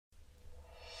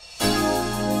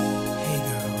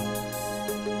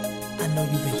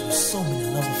know you've been through so many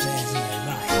love affairs in your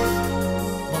life,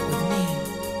 but with me,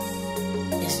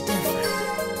 it's different.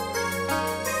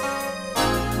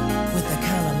 With the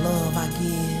kind of love I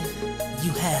give,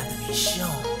 you have to be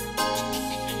shown.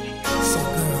 So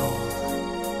girl,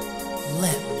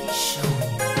 let me show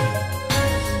you.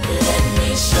 Let me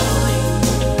show you.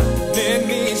 Let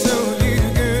me show you,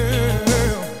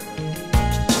 girl.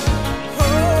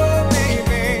 Oh,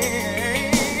 baby.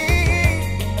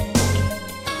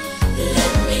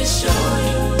 Let me show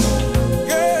you.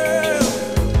 Girl,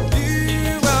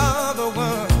 you are the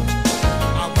one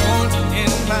I want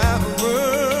in my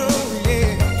world,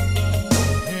 yeah.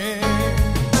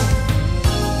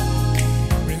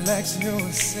 Relax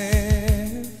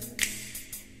yourself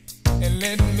and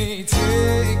let me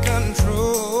take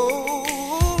control.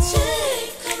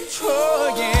 Take control.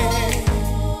 Oh, yeah.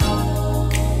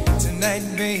 Tonight,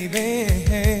 baby,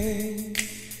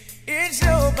 it's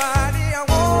your body I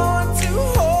want to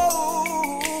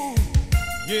hold.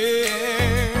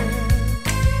 Yeah.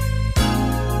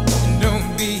 Don't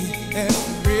be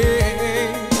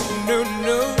afraid. No,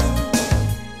 no.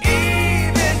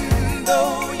 Even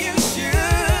though you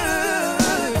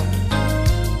should.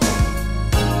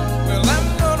 Well, I'm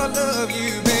gonna love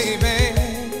you, baby,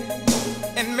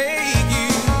 and make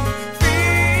you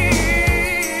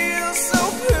feel so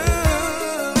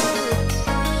good.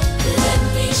 Let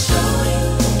me show you.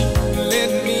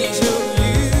 Let me show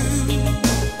you.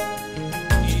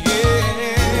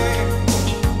 Yeah.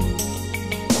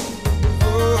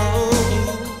 Oh,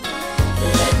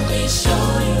 Let me show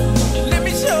you. let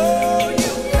me show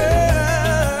you,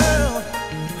 girl.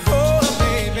 Oh,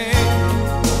 baby.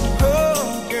 Oh,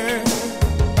 girl.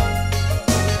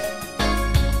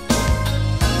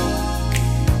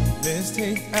 Let's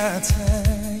take our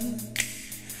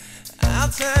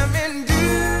time and do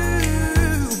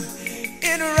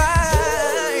it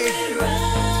right.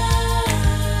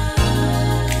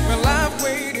 Well, I've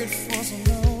waited for so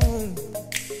long.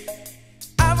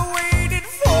 I've waited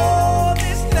for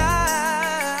this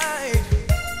night.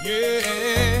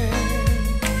 Yeah.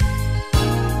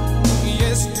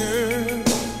 Yes, girl.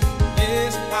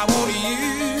 Yes, I want you.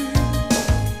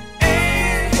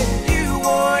 And you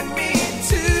want me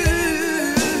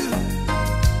too.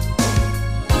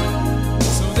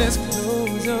 So let's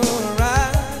close your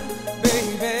eyes,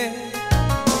 baby,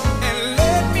 and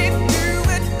let me do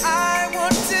what I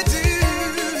want to do,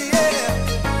 yeah.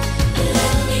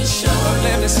 Let me show you.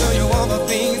 Let me show you all the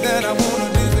things that I wanna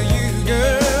do for you,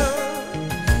 girl.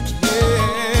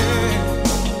 Yeah.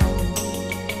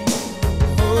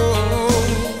 Oh,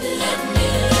 Let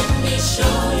me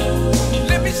show you.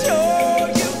 let me show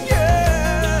you,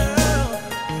 girl.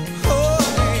 Oh,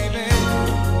 baby.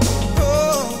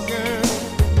 Oh, girl.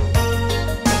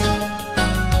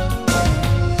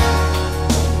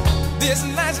 This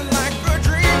night's like a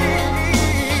dream.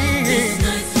 This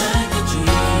night's like a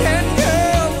dream. And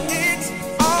girl, it's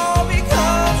all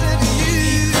because of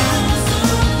you.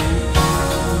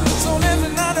 So let's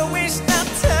not waste our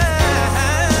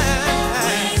time.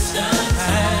 Waste our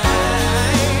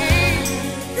time.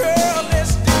 Girl,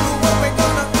 let's do what we're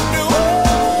gonna do.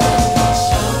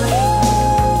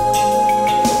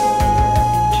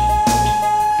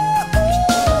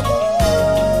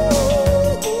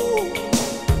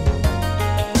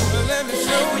 Well, let me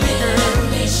show you, girl.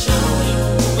 Let me show you.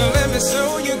 Well, let me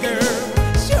show you, girl.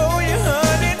 Show you,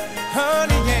 honey,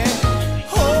 honey,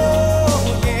 yeah.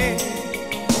 Oh, yeah,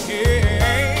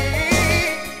 yeah.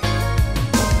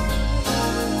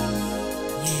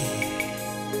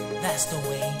 Yeah, that's the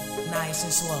way. Nice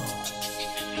and slow.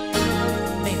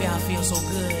 Baby, I feel so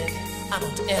good. I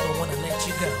don't ever want to let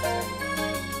you go.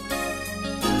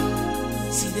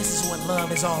 See, this is what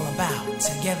love is all about.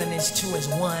 Togetherness, two as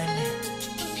one.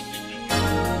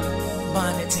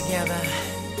 Bonded together,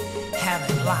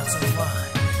 having lots of fun.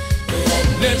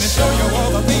 Let me show you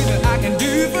all the things that I can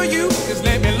do for you. Just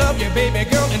let me love you, baby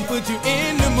girl, and put you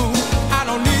in the mood. I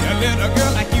don't need a little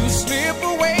girl like you slip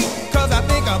away, 'cause I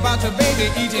think about you, baby,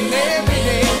 each and every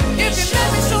day. If you let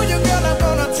me show you, girl, I'm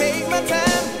gonna take my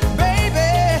time.